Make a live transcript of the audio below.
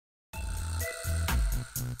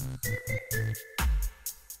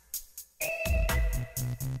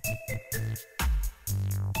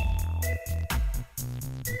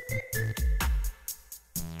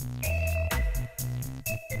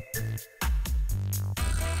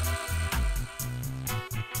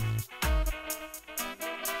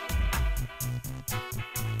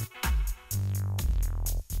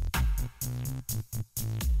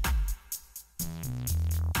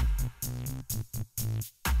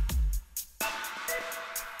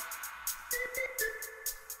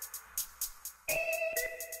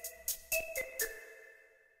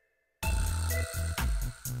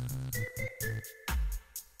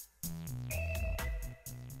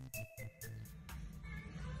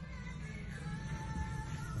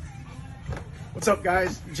What's up,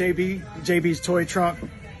 guys? JB's Toy Trunk.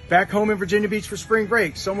 Back home in Virginia Beach for spring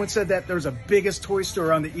break. Someone said that there's a biggest toy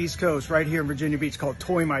store on the East Coast right here in Virginia Beach called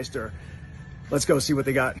Toymeister. Let's go see what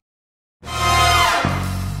they got.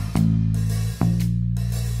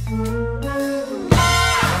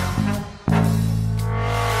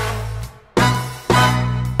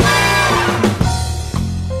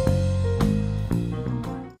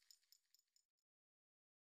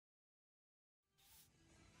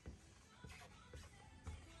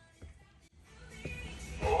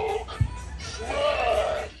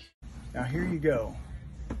 Now here you go.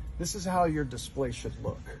 This is how your display should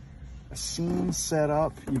look. A scene set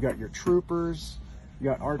up, you got your troopers, you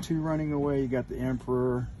got R2 running away, you got the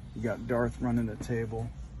Emperor, you got Darth running the table.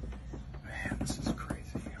 Man, this is crazy.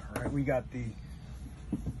 All right, we got the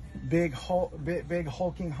big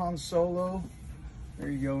hulking Han Solo.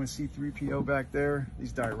 There you go, and C-3PO back there.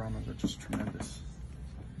 These dioramas are just tremendous.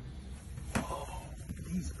 Oh,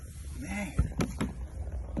 these are, man.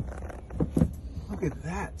 Look at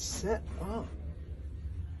that set up.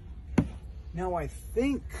 Now I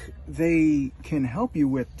think they can help you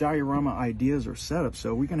with diorama ideas or setups,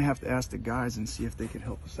 so we're gonna have to ask the guys and see if they can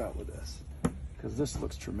help us out with this, because this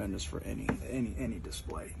looks tremendous for any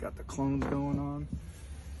display. Got the clones going on.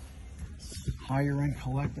 Higher end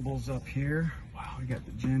collectibles up here. Wow, we got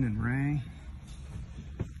the Jin and Ray.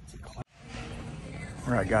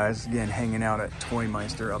 All right, guys, again, hanging out at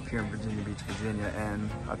Toymeister up here in Virginia Beach, Virginia, and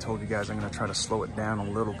I told you guys I'm gonna try to slow it down a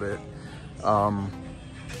little bit.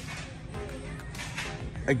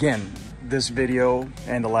 Again, this video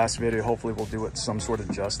and the last video, hopefully we'll do it some sort of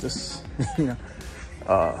justice. You know?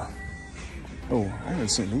 Oh, I haven't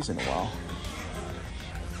seen these in a while.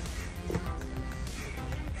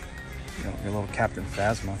 You know, your little Captain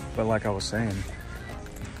Phasma. But like I was saying,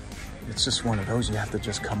 it's just one of those you have to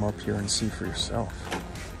just come up here and see for yourself.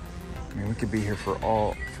 I mean, we could be here for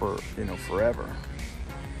forever.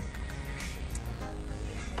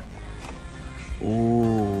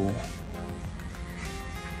 Ooh.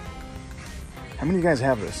 How many of you guys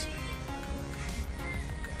have this?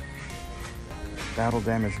 Battle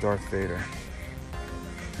Damage Darth Vader.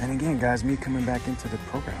 And again, guys, me coming back into the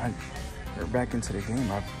program, or back into the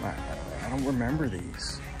game, I don't remember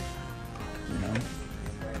these, you know?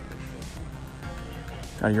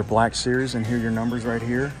 Got your Black Series, and here are your numbers right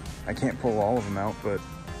here. I can't pull all of them out, but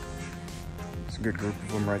it's a good group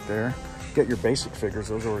of them right there. Get your basic figures,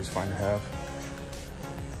 those are always fun to have.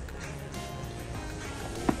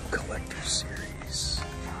 Collector Series.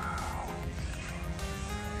 Wow.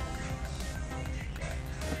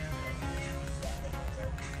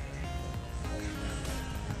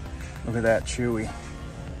 Look at that Chewie.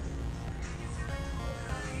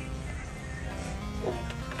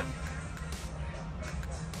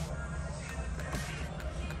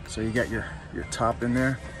 So you got your top in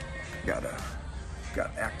there. Got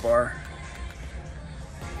Akbar.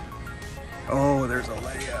 Oh, there's a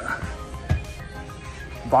Leia.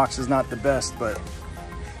 Box is not the best, but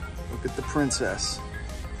look at the princess.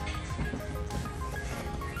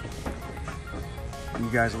 You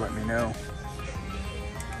guys let me know.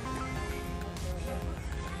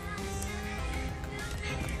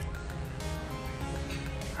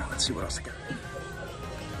 Let's see what else I got.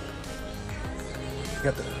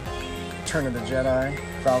 Got the Return of the Jedi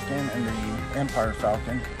Falcon and the Empire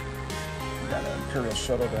Falcon. We got an Imperial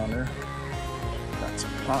shuttle down there. Got some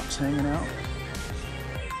pops hanging out.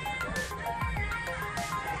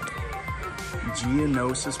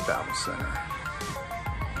 Geonosis Battle Center.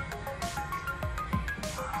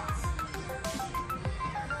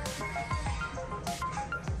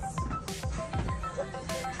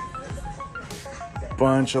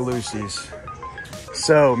 Bunch of Lucy's.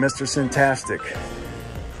 So, Mr. Syntastic,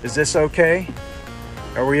 is this okay?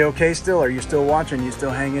 Are we okay still? Are you still watching? You still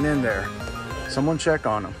hanging in there? Someone check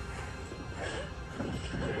on him.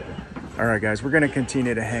 All right, guys, we're gonna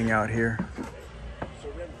continue to hang out here.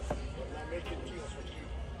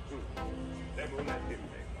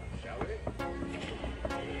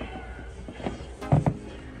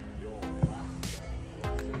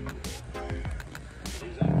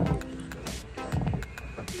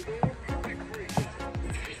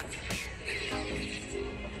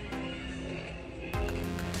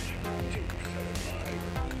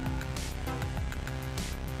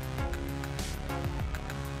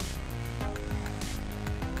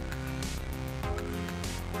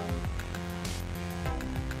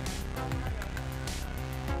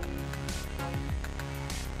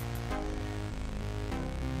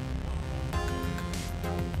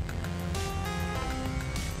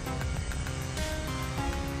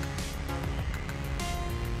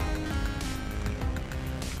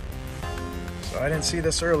 So I didn't see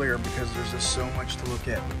this earlier because there's just so much to look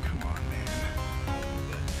at, but come on, man.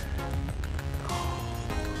 Oh.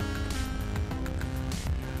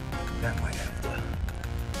 That might have to.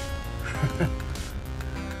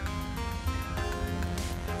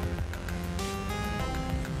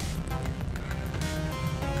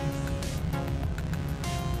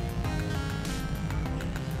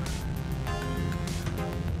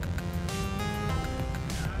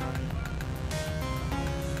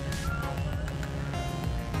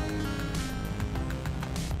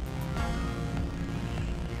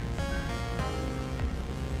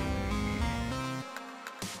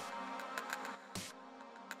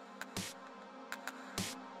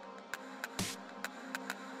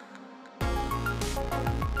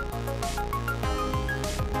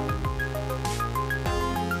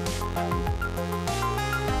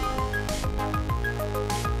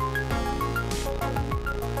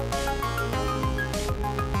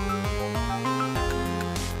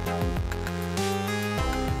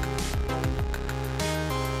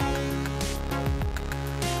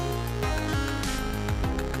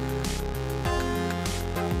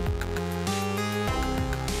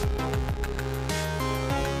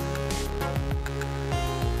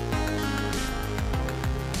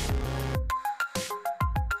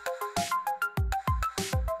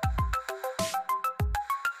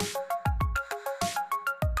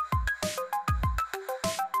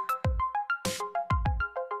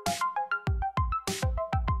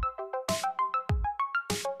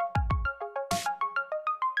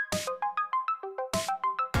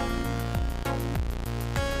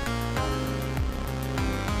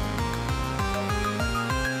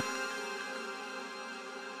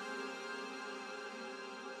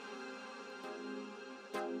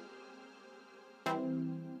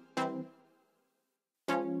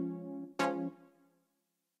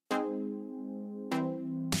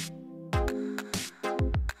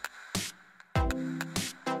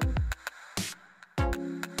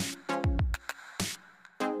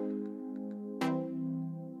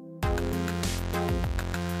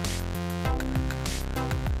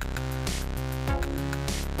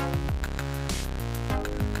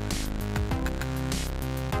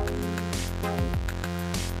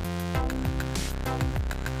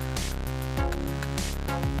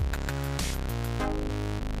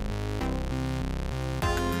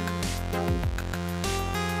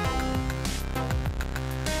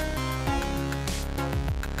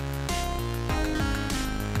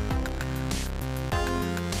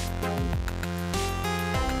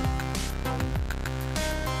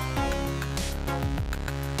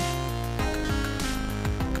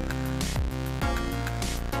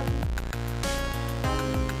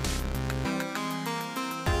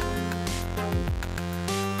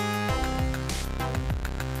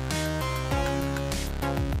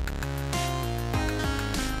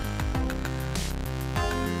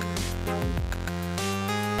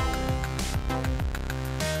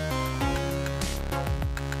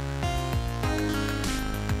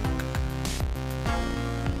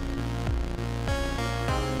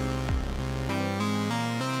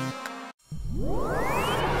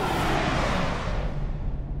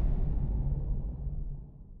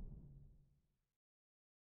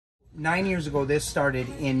 Nine years ago, this started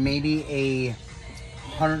in maybe a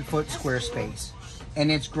 100-foot square space,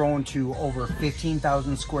 and it's grown to over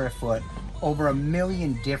 15,000 square foot, over 1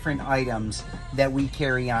 million different items that we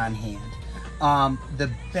carry on hand. The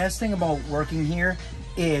best thing about working here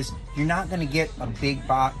is you're not going to get a big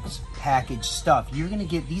box package stuff. You're going to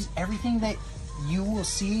get these, everything that you will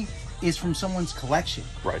see is from someone's collection.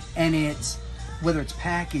 Right. And it's, whether it's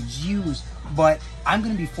packaged, used, but I'm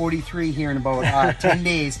going to be 43 here in about 10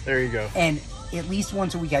 days. There you go. And at least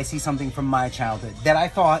once a week I see something from my childhood that I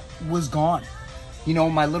thought was gone. You know,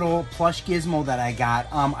 my little plush gizmo that I got,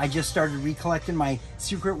 I just started recollecting my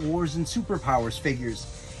Secret Wars and Superpowers figures.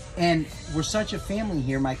 And we're such a family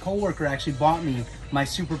here. My coworker actually bought me my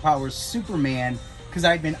Superpowers Superman because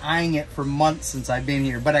I'd been eyeing it for months since I've been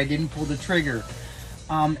here, but I didn't pull the trigger.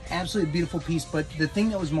 Absolutely beautiful piece, but the thing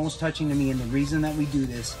that was most touching to me, and the reason that we do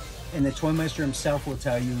this, and the Toymeister himself will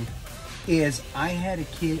tell you, is I had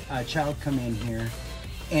a child come in here,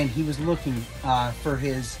 and he was looking for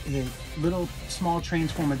his little small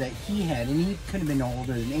transformer that he had, and he could have been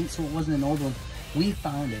older than 8, so it wasn't an old one. We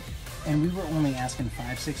found it, and we were only asking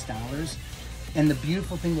 $5, $6. And the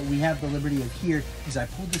beautiful thing that we have the liberty of here is I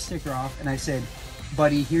pulled the sticker off, and I said,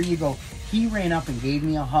 buddy, here you go. He ran up and gave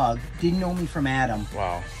me a hug, didn't know me from Adam.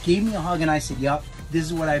 Wow. Gave me a hug, and I said, yup, this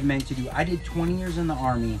is what I've meant to do. I did 20 years in the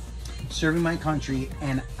Army, serving my country,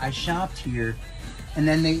 and I shopped here, and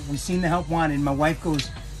then we seen the help wanted. My wife goes,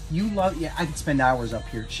 you love, yeah, I could spend hours up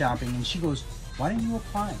here shopping, and she goes, why didn't you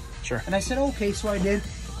apply? Sure. And I said, okay, so I did.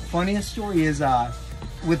 Funniest story is,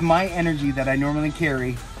 with my energy that I normally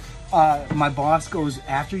carry, my boss goes,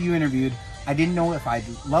 after you interviewed, I didn't know if I'd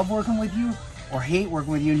love working with you or hate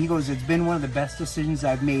working with you. And he goes, it's been one of the best decisions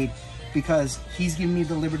I've made, because he's given me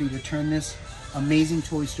the liberty to turn this amazing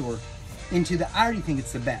toy store into the, I already think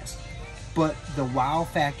it's the best, but the wow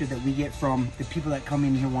factor that we get from the people that come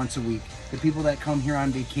in here once a week, the people that come here on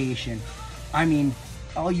vacation. I mean,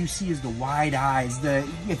 all you see is the wide eyes.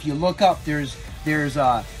 If you look up, there's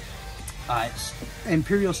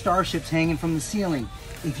Imperial starships hanging from the ceiling.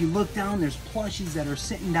 If you look down, there's plushies that are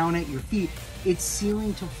sitting down at your feet. It's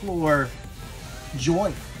ceiling to floor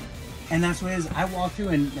joy. And that's what it is. I walk through,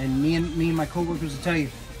 and me and my coworkers will tell you,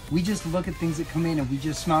 we just look at things that come in and we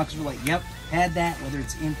just smile, because we're like, yep, had that, whether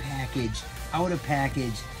it's in package, out of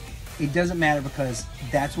package. It doesn't matter, because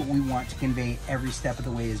that's what we want to convey every step of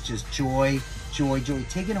the way, is just joy, joy, joy.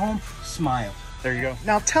 Take it home, smile. There you go.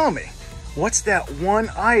 Now tell me, what's that one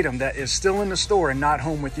item that is still in the store and not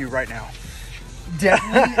home with you right now?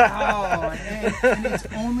 Definitely. And it's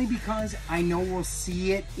only because I know we'll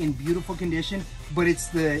see it in beautiful condition, but it's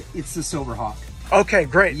the Silverhawk. Okay,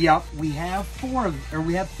 great. Yep, we have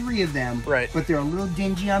three of them. Right. But they're a little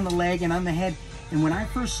dingy on the leg and on the head. And when I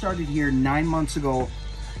first started here 9 months ago,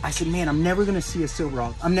 I said, man, I'm never gonna see a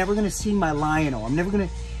Silverhawk. I'm never gonna see my Lion-O.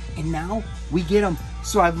 And now we get them.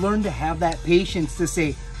 So I've learned to have that patience to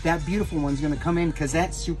say, that beautiful one's gonna come in, because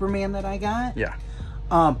that Superman that I got, yeah,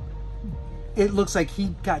 it looks like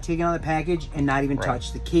he got taken out of the package and not even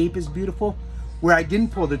touched. The cape is beautiful. Where I didn't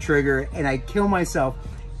pull the trigger and I kill myself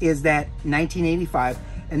is that 1985.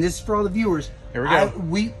 And this is for all the viewers. Here we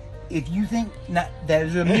go. If you think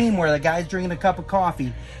there's a meme where the guy's drinking a cup of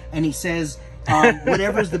coffee and he says,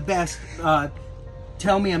 whatever's the best,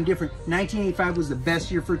 tell me I'm different. 1985 was the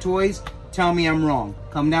best year for toys. Tell me I'm wrong.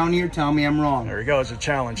 Come down here, tell me I'm wrong. There we go, it's a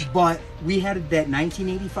challenge. But we had that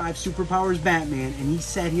 1985 Superpowers Batman, and he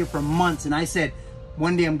sat here for months, and I said,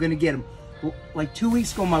 one day I'm gonna get him. Well, like 2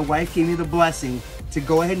 weeks ago, my wife gave me the blessing to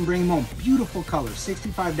go ahead and bring him home. Beautiful color,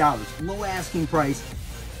 $65, low asking price.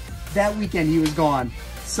 That weekend he was gone.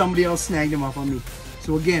 Somebody else snagged him up on me.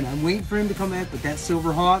 So again, I'm waiting for him to come back, but that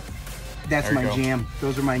Silverhawk, that's my jam.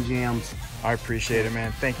 Those are my jams. I appreciate it,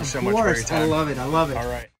 man. Thank you so much for your time. I love it, I love it. All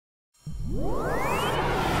right.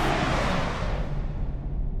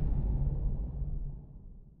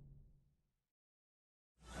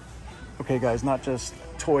 Okay guys, not just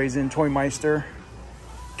toys in Toymeister,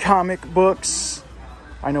 comic books.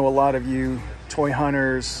 I know a lot of you toy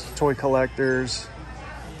hunters, toy collectors,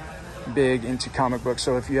 big into comic books.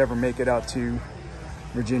 So if you ever make it out to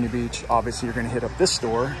Virginia Beach, obviously you're gonna hit up this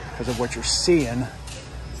store because of what you're seeing.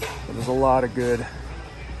 But there's a lot of good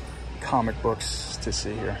comic books to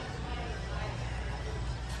see here.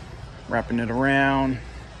 Wrapping it around.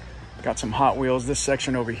 Got some Hot Wheels. This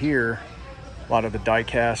section over here, a lot of the die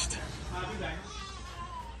cast.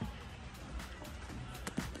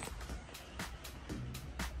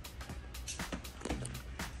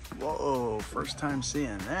 Whoa, first time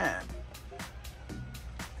seeing that.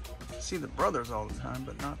 See the brothers all the time,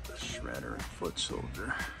 but not the Shredder and Foot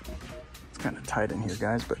Soldier. It's kind of tight in here,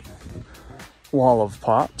 guys, but wall of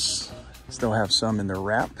pops. Still have some in their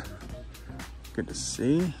wrap. Good to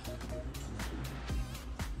see.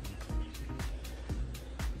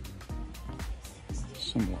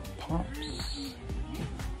 Some more pops.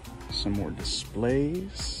 Some more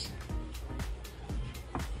displays.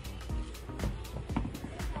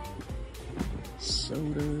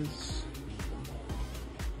 Sodas.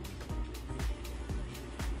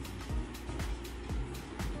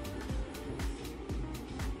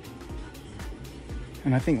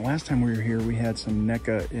 And I think last time we were here, we had some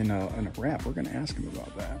NECA in a wrap. We're gonna ask him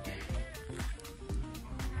about that.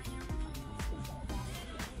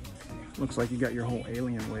 Looks like you got your whole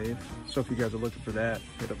alien wave. So if you guys are looking for that,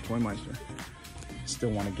 hit up Toymeister.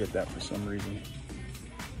 Still want to get that for some reason.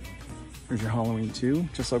 Here's your Halloween 2,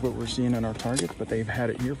 just like what we're seeing in our Target, but they've had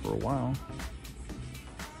it here for a while.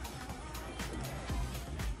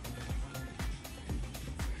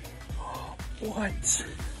 What?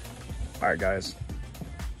 All right, guys.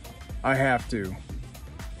 I have to,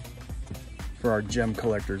 for our gem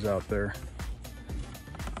collectors out there.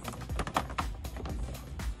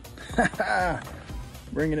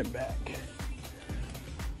 Bringing it back.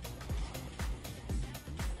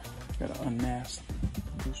 Gotta unmask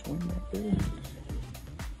this one right there.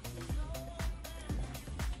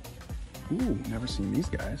 Ooh, never seen these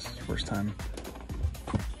guys. First time.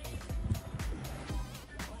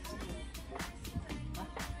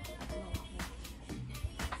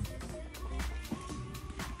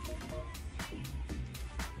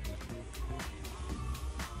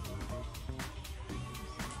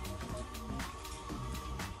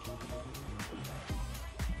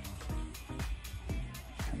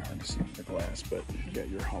 You see the glass, but you got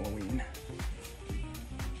your Halloween.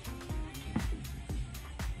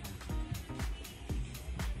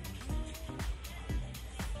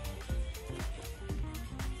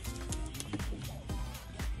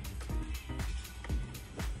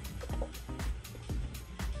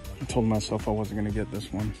 I told myself I wasn't gonna get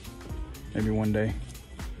this one. Maybe one day.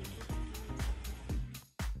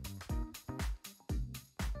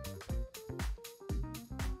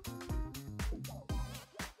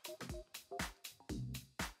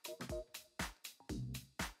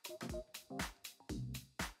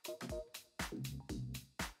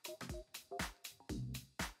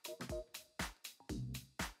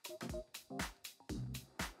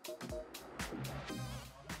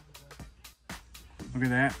 Look at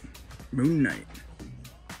that, Moon Knight.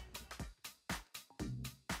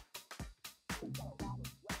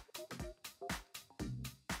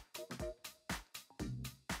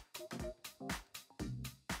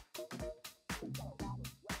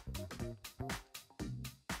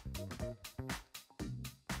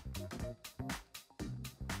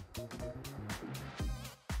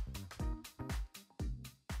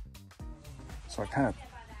 So I kind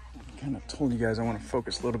of told you guys I want to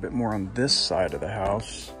focus a little bit more on this side of the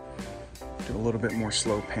house. Do a little bit more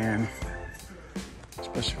slow pan,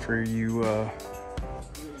 especially for you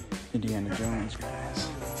Indiana Jones guys.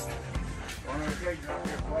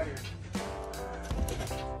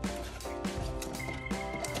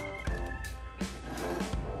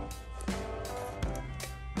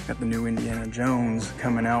 Got the new Indiana Jones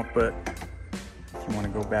coming out, but if you want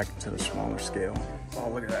to go back to the smaller scale. Oh,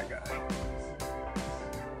 look at that guy.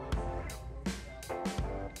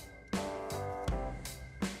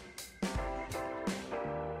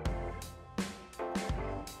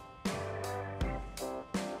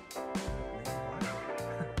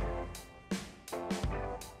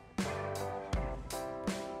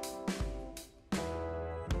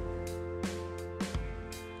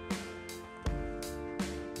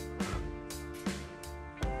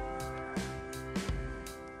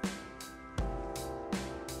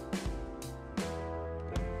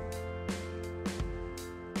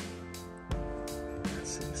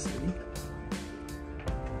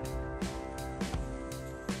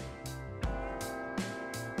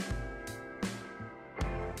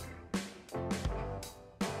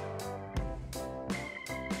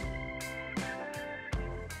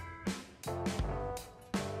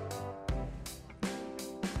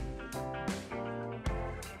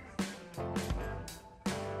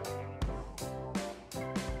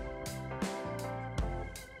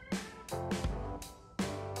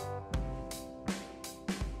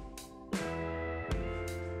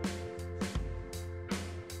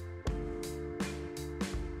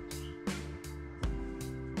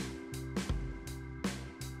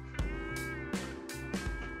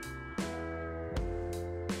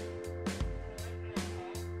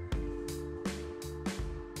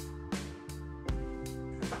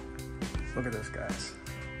 Look at this, guys.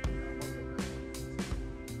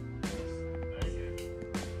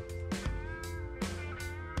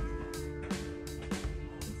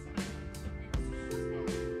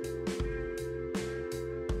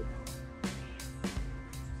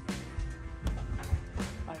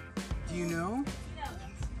 Do you know?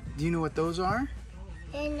 Do you know what those are?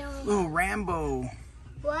 I know. Little Rambo.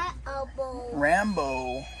 What a bowl?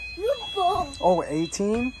 Rambo. Bowl. Oh,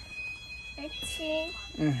 18? 18.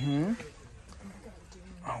 Mm-hmm.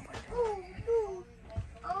 Oh my God. Ooh.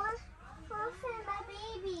 I'll feed my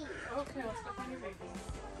baby. Okay, I'll step on your baby.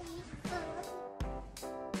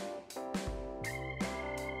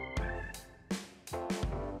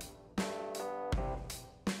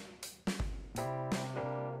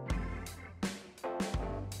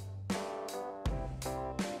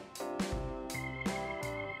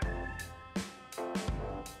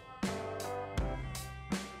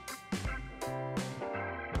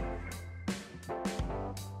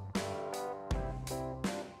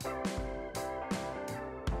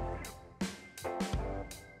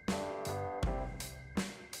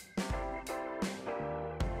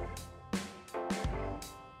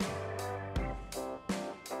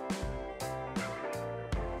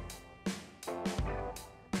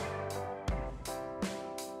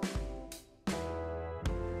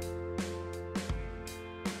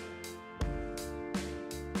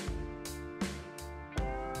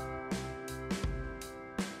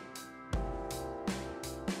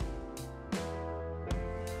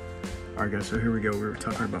 Alright guys, so here we go. We were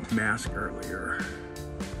talking about mask earlier.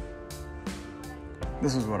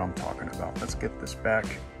 This is what I'm talking about. Let's get this back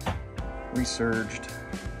resurged,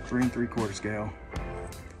 3 3/4 scale.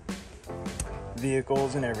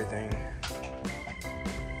 Vehicles and everything.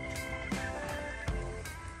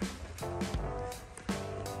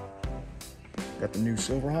 Got the new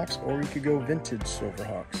Silverhawks, or you could go vintage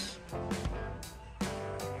Silverhawks.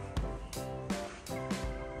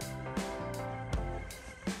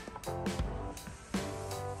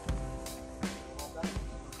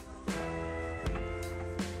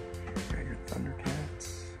 Got your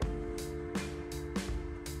Thundercats.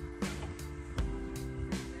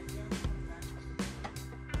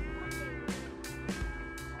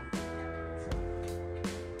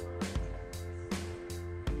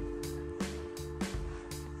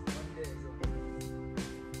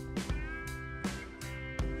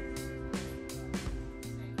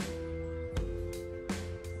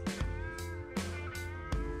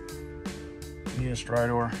 Need a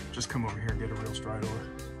Stridor? Just come over here and get a real Stridor.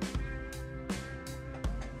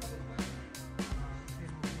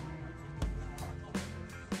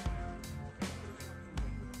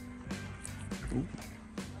 Ooh.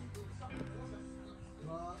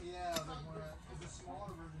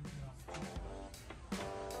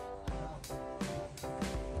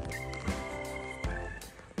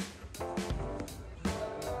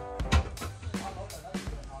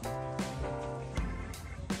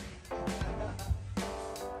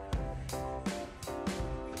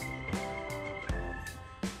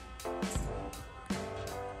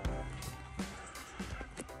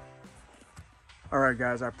 All right,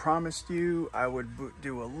 guys, I promised you I would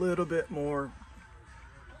do a little bit more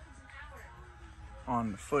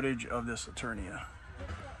on the footage of this Eternia.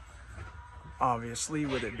 Obviously,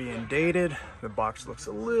 with it being dated, the box looks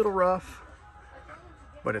a little rough,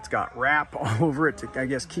 but it's got wrap all over it to, I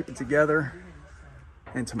guess, keep it together.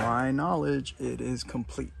 And to my knowledge, it is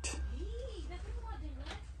complete.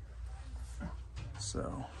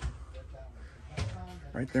 So,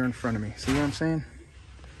 right there in front of me. See what I'm saying?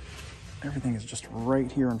 Everything is just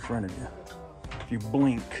right here in front of you. If you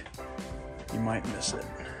blink, you might miss it.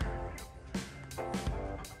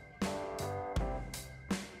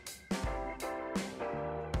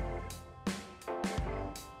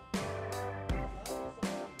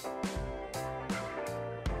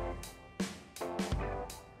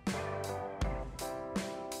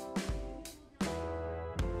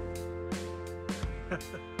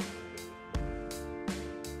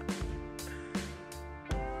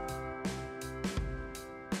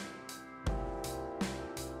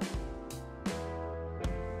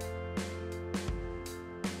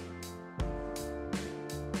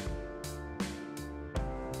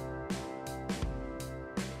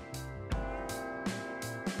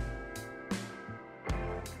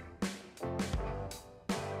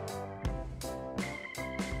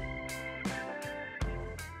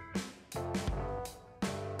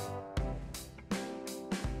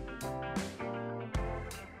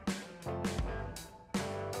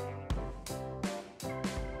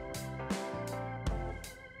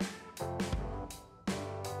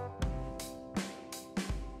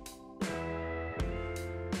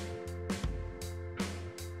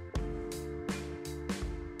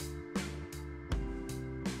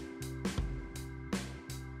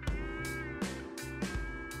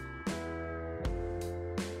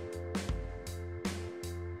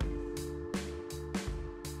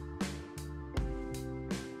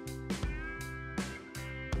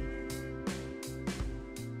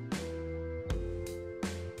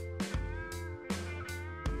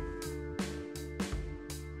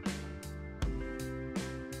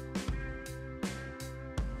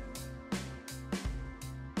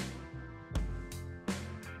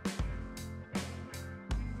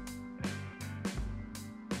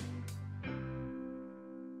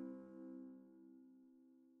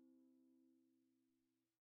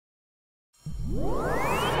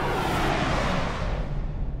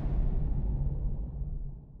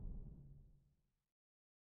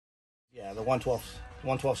 Yeah, the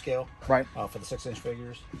 1/12 scale. Right. For the 6-inch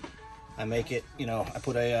figures. I make it, you know, I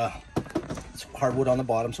put a hardwood on the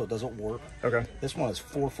bottom so it doesn't warp. Okay. This one is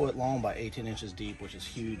 4 foot long by 18 inches deep, which is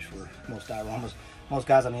huge for most dioramas. Most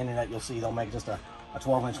guys on the internet, you'll see they'll make just a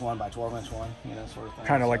 12-inch one by 12-inch one, you know, sort of thing.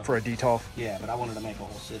 Kind of like for a detail. Yeah, but I wanted to make a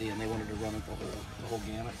whole city, and they wanted to run it the whole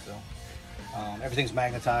gamut. So everything's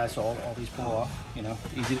magnetized, so all these pull off. You know,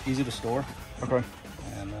 easy to store. Okay.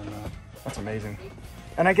 And then that's amazing.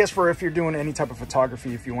 And I guess for if you're doing any type of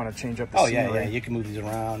photography, if you want to change up the scenery. Yeah, you can move these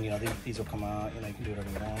around. You know, these will come out. You know, you can do whatever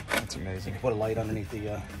you want. That's amazing. You can put a light underneath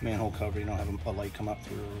the manhole cover. You don't have a light come up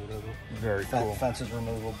through or whatever. Very cool. Fence is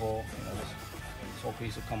removable. You know, this whole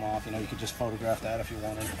piece will come off. You know, you could just photograph that if you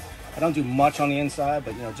wanted. I don't do much on the inside,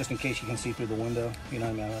 but you know, just in case you can see through the window. You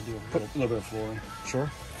know what I mean? I do a little bit of flooring.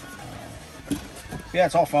 Sure. Yeah,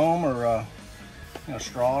 it's all foam or you know,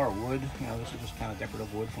 straw or wood. You know, this is just kind of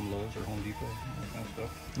decorative wood from Lowe's or Home Depot, that kind of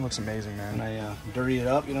stuff. It looks amazing, man. And I dirty it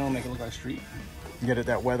up, you know, make it look like street. You get it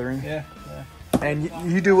that weathering. Yeah. And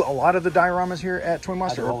you do a lot of the dioramas here at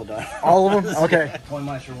Toymeister? I do all the dioramas. All of them? Okay.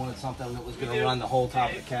 Toymeister wanted something that was going to run the whole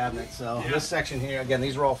top of the cabinet. So this section here, again,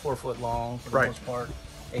 these are all 4 foot long for the most part,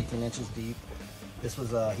 18 inches deep. This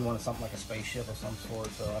was, he wanted something like a spaceship of some sort.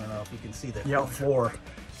 So I don't know if you can see the floor.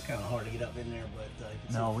 It's kind of hard to get up in there, but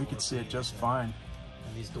no, we could see it just fine.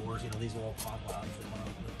 And these doors, you know, these are all pop out from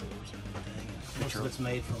the doors and everything. Most of it's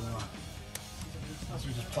made from, those are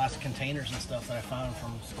just plastic containers and stuff that I found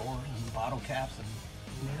from stores and bottle caps and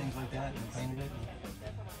things like that, and painted it.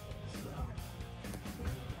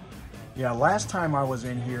 Yeah, last time I was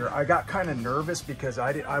in here, I got kind of nervous because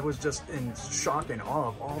I was just in shock and awe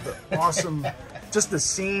of all the awesome, just the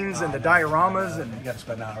scenes and the dioramas. And you got to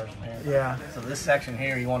spend hours in here. Yeah. So this section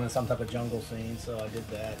here, you wanted some type of jungle scene, so I did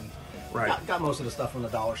that. And got most of the stuff from the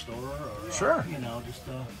dollar store. Or, sure. You know, just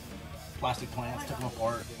plastic plants, took them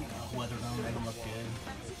apart, you know, weathered them, made them look good.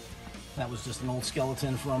 That was just an old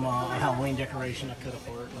skeleton from a Halloween decoration I cut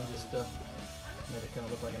apart and just made it kind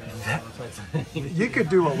of look like an Amazon type thing. You could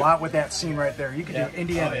do a lot with that scene right there. You could do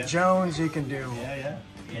Indiana Jones, you can do...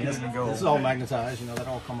 And this is all magnetized, you know, that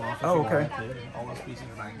all come off. Oh, okay. All those pieces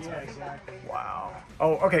are magnetized. Wow.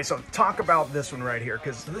 Oh, okay, so talk about this one right here,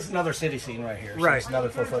 because... So this is another city scene right here. So right. It's another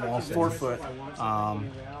 4 foot long scene. 4 foot.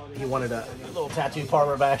 He wanted a little tattoo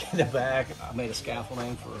parlor back in the back. I made a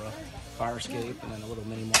scaffolding for a fire escape and then a little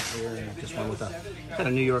mini mart here, and just went with a kind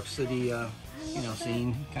of New York City, you know,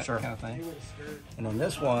 scene kind of thing. And then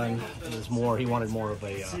this one is more, he wanted more of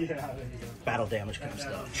a battle damage kind of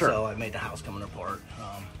stuff. Sure. So I made the house coming apart.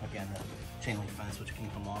 Again, the chain link fence, which can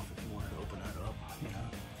come off if you wanted to open that up, you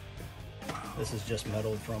know. This is just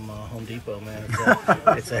metal from Home Depot, man.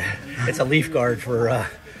 It's a leaf guard for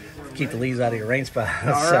keep the leaves out of your rain spout.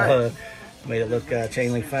 So made it look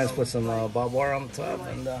chain link fence, put some barbed wire on the top,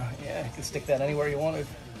 and yeah, you can stick that anywhere you wanted.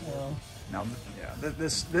 Now, yeah,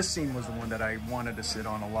 this scene was the one that I wanted to sit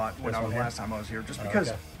on a lot when last time I was here, just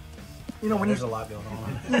because. You know, when there's a lot going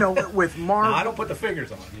on. You know, with Marvel. No, I don't put the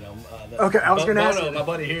figures on. You know. Okay, I was going to ask. Bono, my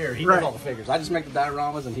buddy here, he does all the figures. I just make the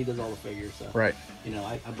dioramas and he does all the figures. So, you know,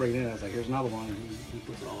 I bring it in. I was like, here's another one. And he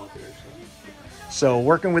puts it all up there. So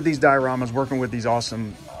working with these dioramas, working with these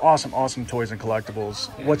awesome toys and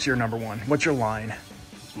collectibles. Yeah. What's your number one? What's your line?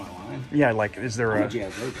 What's my line? Yeah, like, is there I'm a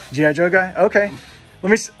G.I. Joe guy. G.I. Joe guy? Okay.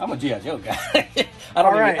 Let me. I'm a G.I. Joe guy. I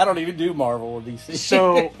don't even do Marvel or DC.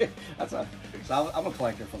 So I'm a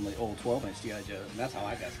collector from the old 12-inch G.I. Joes, and that's how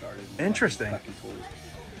I got started. Interesting. Collecting toys.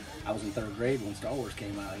 I was in 3rd grade when Star Wars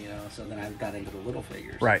came out, you know, so then I got into the little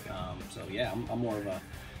figures. Right. So yeah, I'm more of the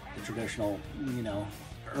traditional, you know,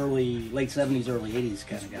 late 70s, early 80s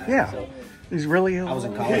kind of guy. Yeah. So he's really. I was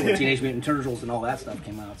in college when Teenage Mutant Ninja Turtles and all that stuff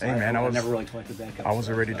came out. So hey man, I never really collected that kind of stuff. I was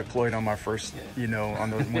already deployed on my first, you know,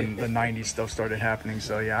 on when the 90s stuff started happening.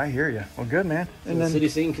 So yeah, I hear you. Well, good man. And then the city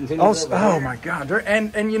scene continues. Oh my God!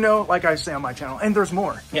 And you know, like I say on my channel, and there's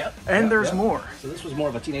more. Yeah. And there's more. So this was more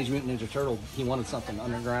of a Teenage Mutant Ninja Turtle. He wanted something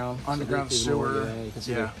underground. Sewer. You can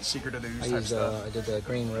see Secret of the Ooze type type stuff. I did the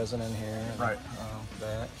green resin in here. Right.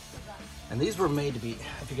 That. And these were made to be,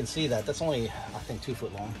 if you can see that, that's only, I think, 2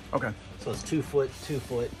 foot long. Okay. So it's 2 foot, 2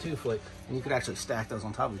 foot, 2 foot. And you could actually stack those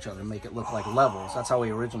on top of each other and make it look like levels. That's how we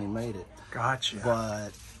originally made it. Gotcha.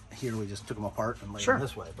 But here we just took them apart and laid them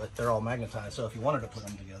this way. But they're all magnetized, so if you wanted to put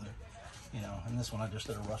them together, you know. And this one I just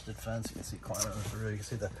did a rusted fence. You can see climbing through. You can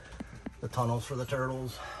see the tunnels for the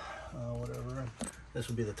turtles, whatever. This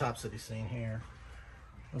would be the top city scene here.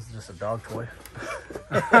 This is just a dog toy.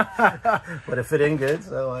 But it fit in good,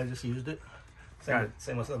 so I just used it.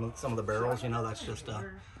 Same with some of the barrels, you know, that's just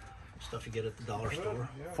stuff you get at the dollar store.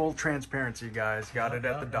 Full transparency, guys. Got it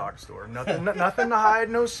at the dog store. Nothing to hide,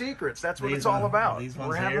 no secrets. That's what it's all about.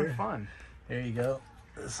 We're having fun. Here you go.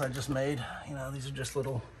 This I just made. You know, these are just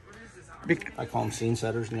little, I call them scene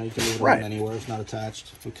setters. You know, you can move it around anywhere. It's not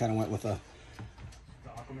attached. We kind of went with a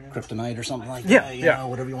kryptonite or something like that, you know,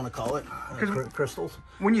 whatever you want to call it. Crystals.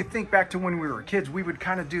 When you think back to when we were kids, we would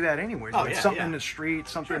kind of do that anyways. Something in the street,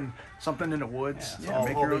 something in the woods. Yeah,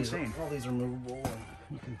 make your own scene. All these are movable and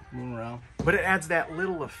you can move around. But it adds that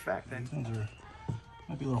little effect.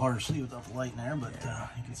 Might be a little harder to see without the light in there, but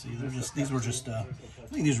you can see these were just I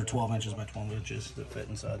think these were 12 inches by 12 inches that fit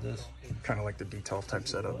inside this. Kind of like the detail type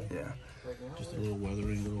setup. Yeah. Just a little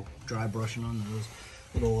weathering, little dry brushing on those,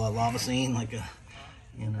 little lava scene, like a.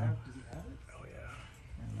 You know. Oh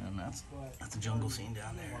yeah. And then that's a jungle scene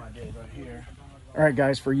down there. I did right here. All right,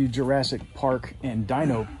 guys, for you Jurassic Park and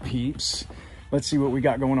Dino peeps, let's see what we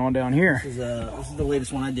got going on down here. This is the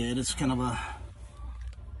latest one I did. It's kind of a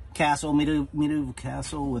castle, medieval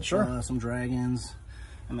castle with some dragons.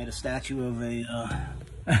 I made a statue of a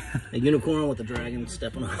unicorn with a dragon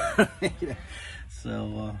stepping on it.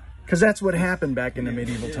 So, because that's what happened back in the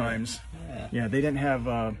medieval times. Yeah, they didn't have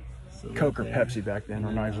Coke or Pepsi back then,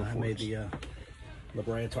 or knives or forks. I made the La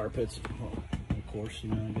Brea tar pits. Well, of course, you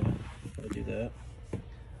know, I gotta do that.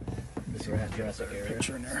 This Jurassic area.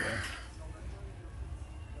 Picture in there.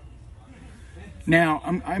 Now,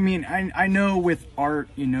 I mean, I know with art,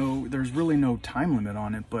 you know, there's really no time limit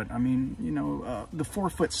on it, but I mean, you know, the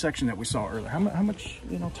 4-foot section that we saw earlier, how much,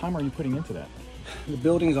 you know, time are you putting into that? The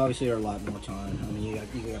buildings obviously are a lot more time. I mean, you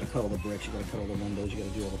got to cut all the bricks, you got to cut all the windows, you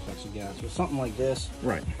got to do all the plexiglass. With something like this,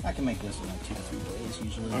 right? I can make this in like 2 to 3 days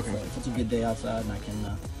usually. Okay. If it's a good day outside, and I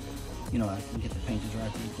can, you know, I can get the paint to dry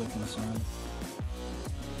pretty quick in the sun.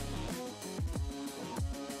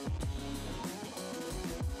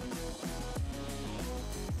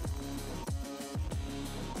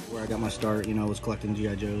 Where I got my start, you know, was collecting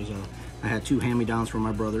GI Joes. I had 2 hand-me-downs from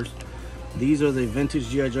my brothers. These are the vintage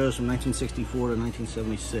GI Joes from 1964 to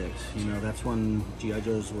 1976. You know, that's when GI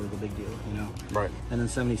Joes were the big deal, you know. Right. And then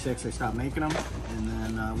 76 they stopped making them, and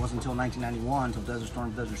then it wasn't until 1991, until Desert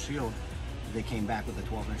Storm, Desert Shield, they came back with the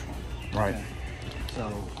 12-inch one. Right. Okay.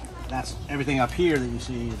 So that's everything up here that you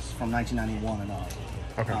see is from 1991 and up.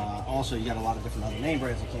 Okay. Also, you got a lot of different other name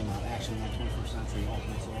brands that came out. Action in the 21st century,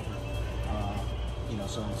 Ultimate Soldier. You know,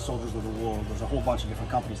 so Soldiers of the World. There's a whole bunch of different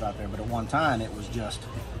companies out there, but at one time it was just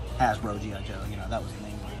Hasbro GI Joe. You know, that was the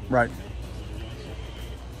name brand. Right.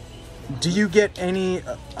 Do you get any,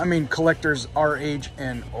 I mean, collectors our age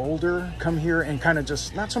and older come here and kind of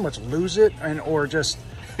just not so much lose it, and or just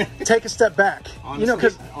take a step back? Honestly, you know,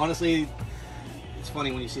 because honestly, it's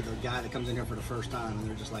funny when you see the guy that comes in here for the first time and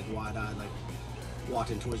they're just like wide-eyed, like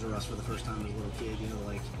walked in Toys R Us for the first time as a little kid. You know,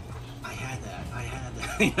 like, I had that.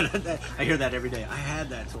 You know, I hear that every day. I had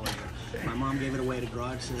that toy. My mom gave it away at a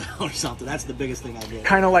garage sale or something. That's the biggest thing I get.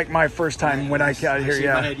 kind of like my first time when I got here.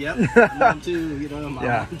 Yeah. My head, yep. Mom too. You know,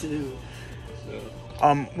 mom too.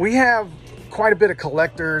 So. We have quite a bit of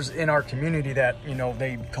collectors in our community that, you know,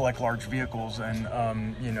 they collect large vehicles,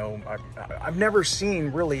 and you know, I've never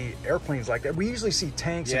seen really airplanes like that. We usually see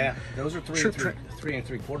tanks. Yeah, and those are 3 and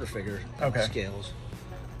 3/4 figure scales.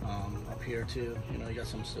 Up here too, you know, you got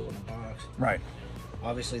some still in the box. Right.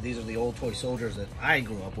 Obviously, these are the old toy soldiers that I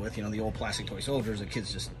grew up with. You know, the old plastic toy soldiers that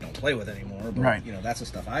kids just don't play with anymore. But you know, that's the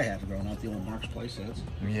stuff I have growing up. The old Marx play sets.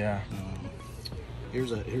 Yeah.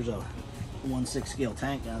 Here's a 1/6 scale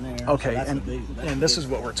tank down there. Okay, so and this is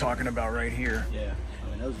what we're talking about right here. Yeah, I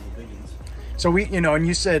mean, those are the big ones. So we, you know, and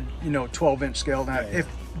you said, you know, 12-inch scale. Now,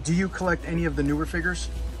 do you collect any of the newer figures?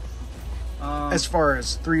 As far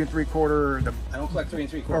as 3 3/4, I don't collect 3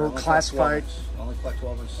 3/4. or classified. I only collect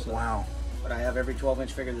 12-inch stuff. Wow. But I have every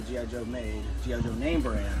 12-inch figure that GI Joe made, GI Joe name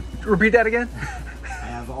brand. Repeat that again. I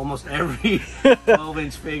have almost every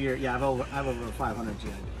 12-inch figure. Yeah, I have over 500 GI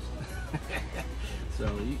Joes.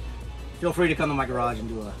 So feel free to come to my garage and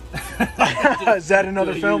do a. Is that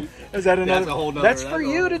another film? Is that another? That's a whole nother. That's for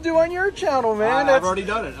you to do on your channel, man. I've already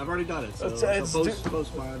done it. So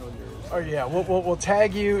post mine on yours. Oh yeah, we'll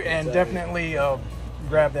tag you and definitely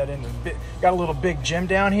grab that in. Got a little Big Jim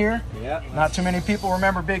down here. Yeah. Not too many people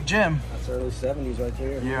remember Big Jim. That's early 70s right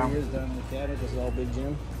there. Yeah. He is down in the cabinet. This is all Big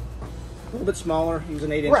Jim. A little bit smaller. He was an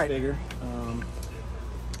 8-inch figure.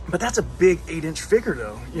 But that's a big 8-inch figure,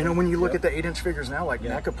 though. You know, when you look at the 8-inch figures now, like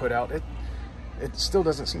NECA put out, it still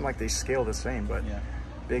doesn't seem like they scale the same. But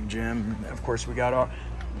Big Jim, of course, we got our.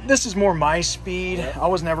 This is more my speed. I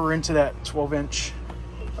was never into that 12-inch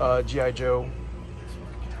GI Joe.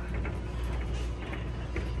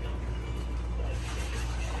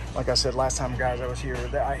 Like I said last time, guys, I was here.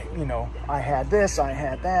 I had this, I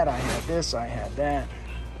had that, I had this, I had that.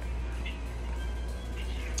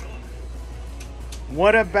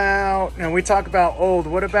 What about, now we talk about old,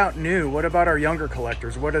 what about new? What about our younger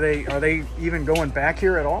collectors? Are they even going back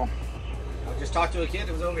here at all? I just talked to a kid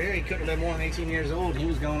that was over here. He couldn't have been more than 18 years old. He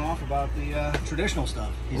was going off about the traditional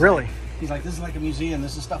stuff. Really? He's like, this is like a museum.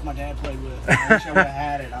 This is stuff my dad played with. I wish I would have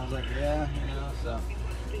had it. I was like, yeah, you know, so.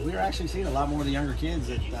 We're actually seeing a lot more of the younger kids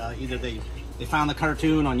that either they found the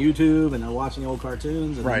cartoon on YouTube and they're watching the old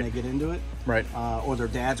cartoons and then they get into it. Right. Or their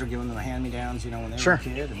dads are giving them the hand-me-downs, you know, when they were a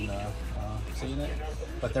kid and seeing it.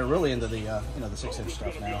 But they're really into the, you know, the 6-inch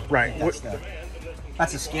stuff now. Right.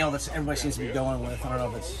 That's the scale that everybody seems to be going with. I don't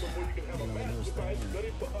know if it's, you know, the newest thing.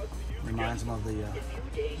 Reminds them of the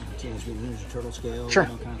Teenage Mutant Ninja Turtle scale. Sure. You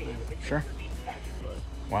know, kind of thing. Sure.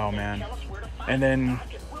 Wow, man. And then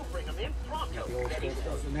got the old school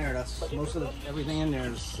stuff in there. That's most of everything in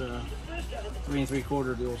there is 3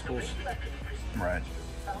 3/4 the old schools. Right.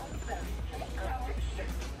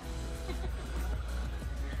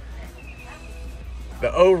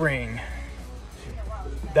 The O-ring.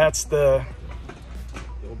 That's the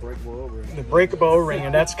breakable O-ring,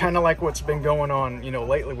 and that's kind of like what's been going on, you know,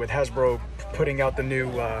 lately with Hasbro putting out the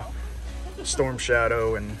new Storm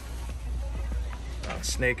Shadow and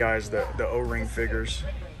Snake Eyes, the O-ring figures.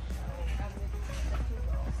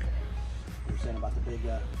 You're saying about the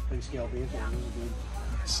big scale vehicle,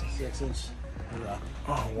 6-inch.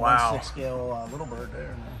 Oh wow! 6 scale little bird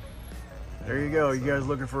there. There you go. You guys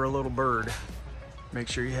looking for a little bird? Make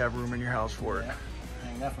sure you have room in your house for it.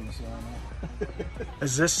 Hang that from the ceiling.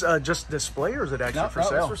 Is this just display, or is it actually for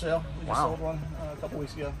sale? No, it's for sale. We just Wow. sold one a couple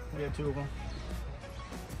weeks ago. We had 2 of them.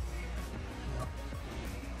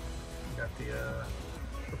 Got the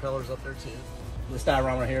propellers up there too. This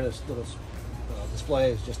diorama here, this little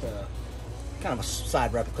display is just a kind of a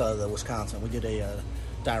side replica of the Wisconsin. We did a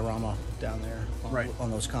diorama down there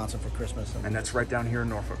on the Wisconsin for Christmas. And that's right down here in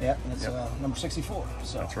Norfolk. Yeah, and it's number 64.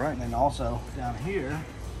 So that's right. And then also down here,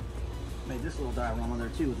 made this little diorama there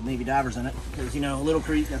too with the Navy divers in it, because you know, Little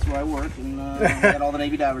Creek, that's where I work, and had all the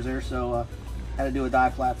Navy divers there, so had to do a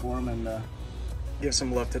dive platform and give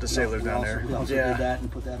some love to the sailors down there. We also did that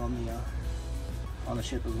and put that on the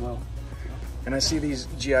ship as well. And I see these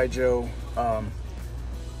G.I. Joe.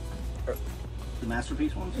 The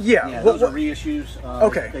masterpiece ones? Yeah. Those are reissues.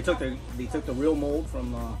 Okay. They took the real mold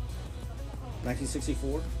from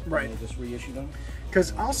 1964. Right. And they just reissued them.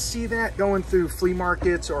 Because I'll see that going through flea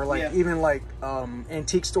markets or like even like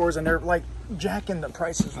antique stores, and they're like jacking the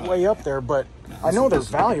prices way up there. But I know they're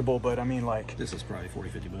valuable. But I mean, like, this is probably 40,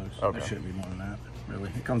 50 bucks. Okay. It shouldn't be more than that, really.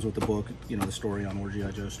 It comes with the book, you know, the story on where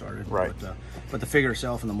G.I. Joe started. Right. But the figure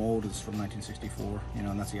itself and the mold is from 1964. You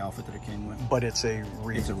know, and that's the outfit that it came with. But it's a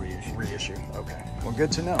reissue. Reissue. Okay. Well,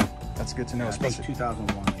 good to know. That's good to know. I think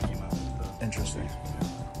 2001 they came out with the. Interesting.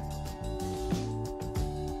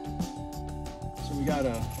 So we got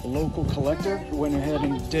a local collector who went ahead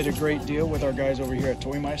and did a great deal with our guys over here at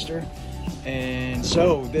Toymeister. And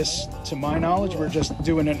so this, to my knowledge, we're just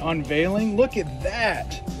doing an unveiling. Look at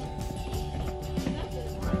that.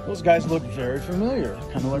 Those guys look very familiar,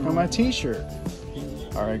 kind of like on my t-shirt.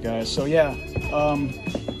 All right, guys. So yeah,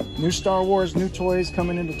 new Star Wars, new toys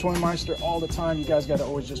coming into Toymeister all the time. You guys got to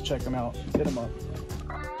always just check them out. Hit them up.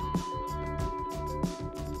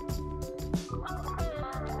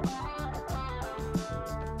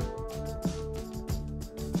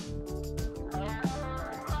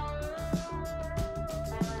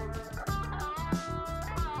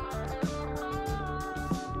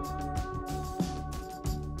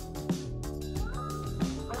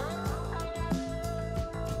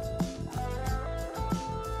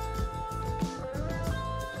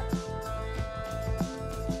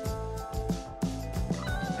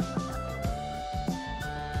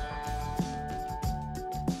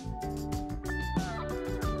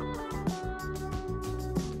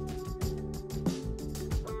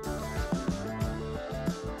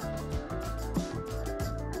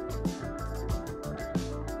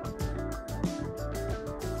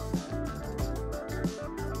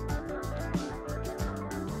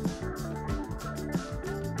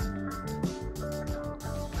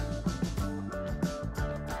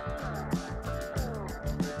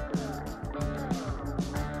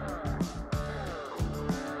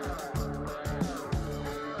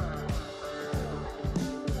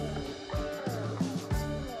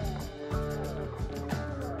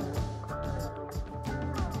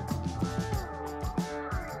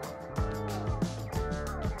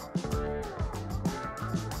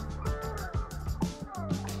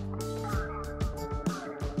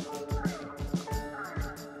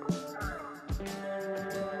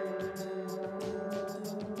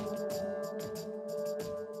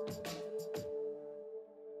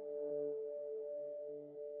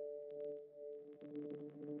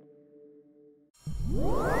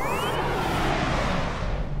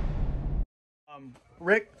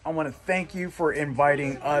 Rick, I want to thank you for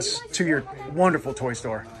inviting us to your wonderful toy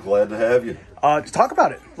store. Glad to have you. Talk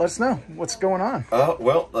about it. Let us know what's going on.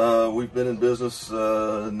 We've been in business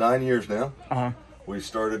 9 years now. Uh-huh. We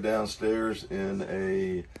started downstairs in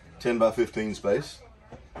a 10 by 15 space.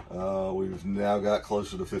 We've now got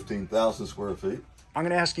closer to 15,000 square feet. I'm going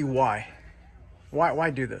to ask you why. Why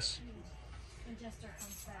do this?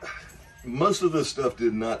 Most of this stuff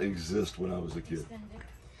did not exist when I was a kid.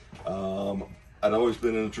 I'd always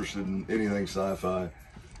been interested in anything sci-fi,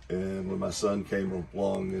 and when my son came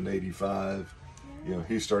along in '85, you know,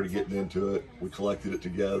 he started getting into it. We collected it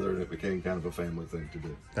together, and it became kind of a family thing to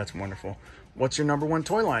do. That's wonderful. What's your #1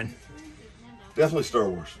 toy line? Definitely Star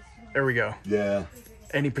Wars. There we go. Yeah.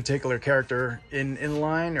 Any particular character in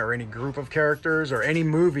line, or any group of characters, or any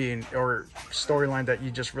movie or storyline that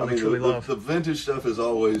you just really truly love? The vintage stuff is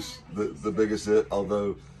always the biggest hit,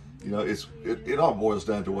 although, you know, it all boils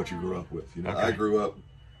down to what you grew up with. You know, Okay. I grew up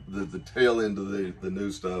the tail end of the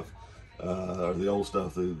new stuff, or the old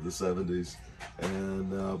stuff, the 70s,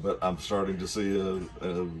 and but I'm starting to see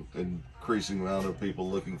an increasing amount of people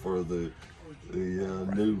looking for the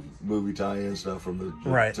new movie tie-in stuff from the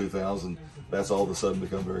Right. 2000. That's all of a sudden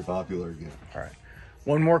become very popular again. All right.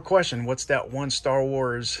 One more question. What's that one Star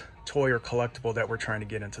Wars toy or collectible that we're trying to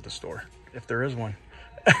get into the store? If there is one.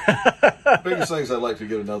 Biggest things, I'd like to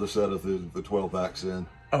get another set of the 12 packs in.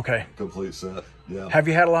 Okay. Complete set. Yeah. Have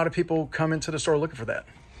you had a lot of people come into the store looking for that?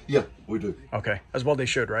 Yeah, we do. Okay. As well they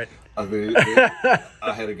should, right? I mean,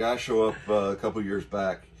 I had a guy show up a couple years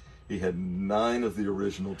back. He had 9 of the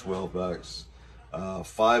original 12 packs.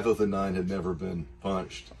 5 of the 9 had never been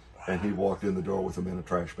punched. And he walked in the door with them in a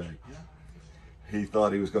trash bag. He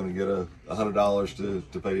thought he was going to get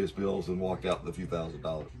 $100 to pay his bills, and walked out with a few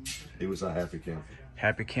 $1,000s. He was a happy camper.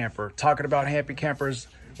 Happy camper. Talking about happy campers,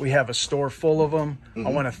 we have a store full of them.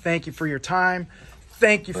 I want to thank you for your time.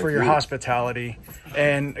 Thank you for your hospitality.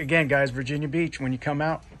 And again, guys, Virginia Beach, when you come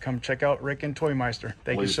out, come check out Rick and Toymeister.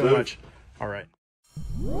 Thank you Please so do. much. All right.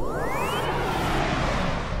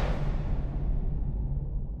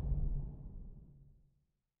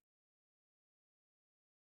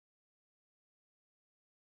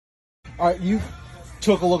 All right, you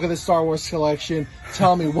took a look at the Star Wars collection.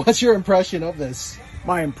 Tell me, what's your impression of this?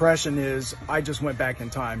 My impression is I just went back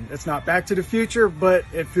in time. It's not Back to the Future, but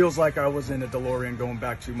it feels like I was in a DeLorean going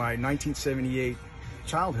back to my 1978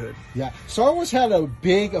 childhood. Yeah, Star Wars had a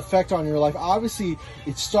big effect on your life. Obviously,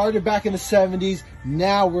 it started back in the 70s.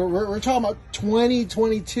 Now we're talking about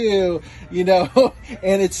 2022, you know,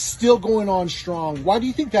 and it's still going on strong. Why do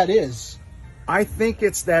you think that is? I think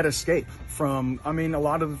it's that escape from, I mean, a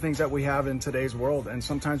lot of the things that we have in today's world. And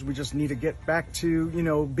sometimes we just need to get back to, you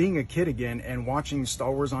know, being a kid again and watching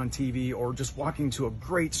Star Wars on TV, or just walking to a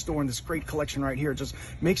great store, and this great collection right here just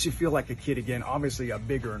makes you feel like a kid again. Obviously a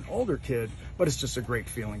bigger and older kid, but it's just a great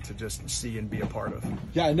feeling to just see and be a part of.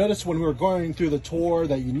 Yeah, I noticed when we were going through the tour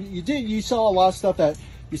that you saw a lot of stuff that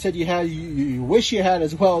you said you had, you wish you had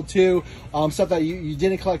as well too, stuff that you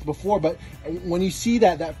didn't collect before. But when you see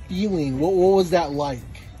that feeling, what was that like?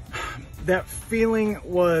 That feeling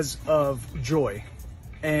was of joy.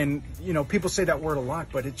 And, you know, people say that word a lot,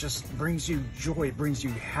 but it just brings you joy. It brings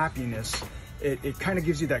you happiness. It kind of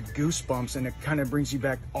gives you that goosebumps, and it kind of brings you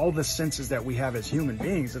back all the senses that we have as human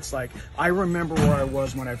beings. It's like, I remember where I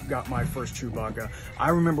was when I got my first Chewbacca. I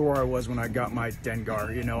remember where I was when I got my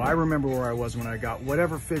Dengar. You know, I remember where I was when I got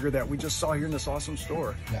whatever figure that we just saw here in this awesome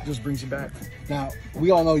store. Yeah. It just brings you back. Now,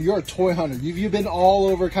 we all know you're a toy hunter. You've been all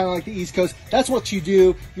over, kind of like the East Coast. That's what you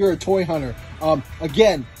do. You're a toy hunter.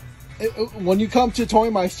 Again, when you come to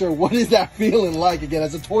Toymeister, what is that feeling like again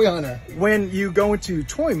as a toy hunter? When you go into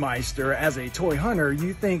Toymeister as a toy hunter,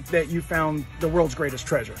 you think that you found the world's greatest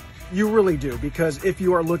treasure. You really do, because if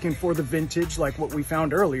you are looking for the vintage like what we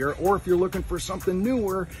found earlier, or if you're looking for something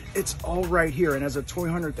newer, it's all right here. And as a toy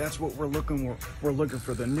hunter, that's what we're looking for. We're looking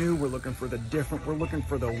for the new, we're looking for the different, we're looking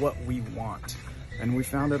for the what we want. And we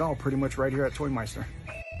found it all pretty much right here at Toymeister.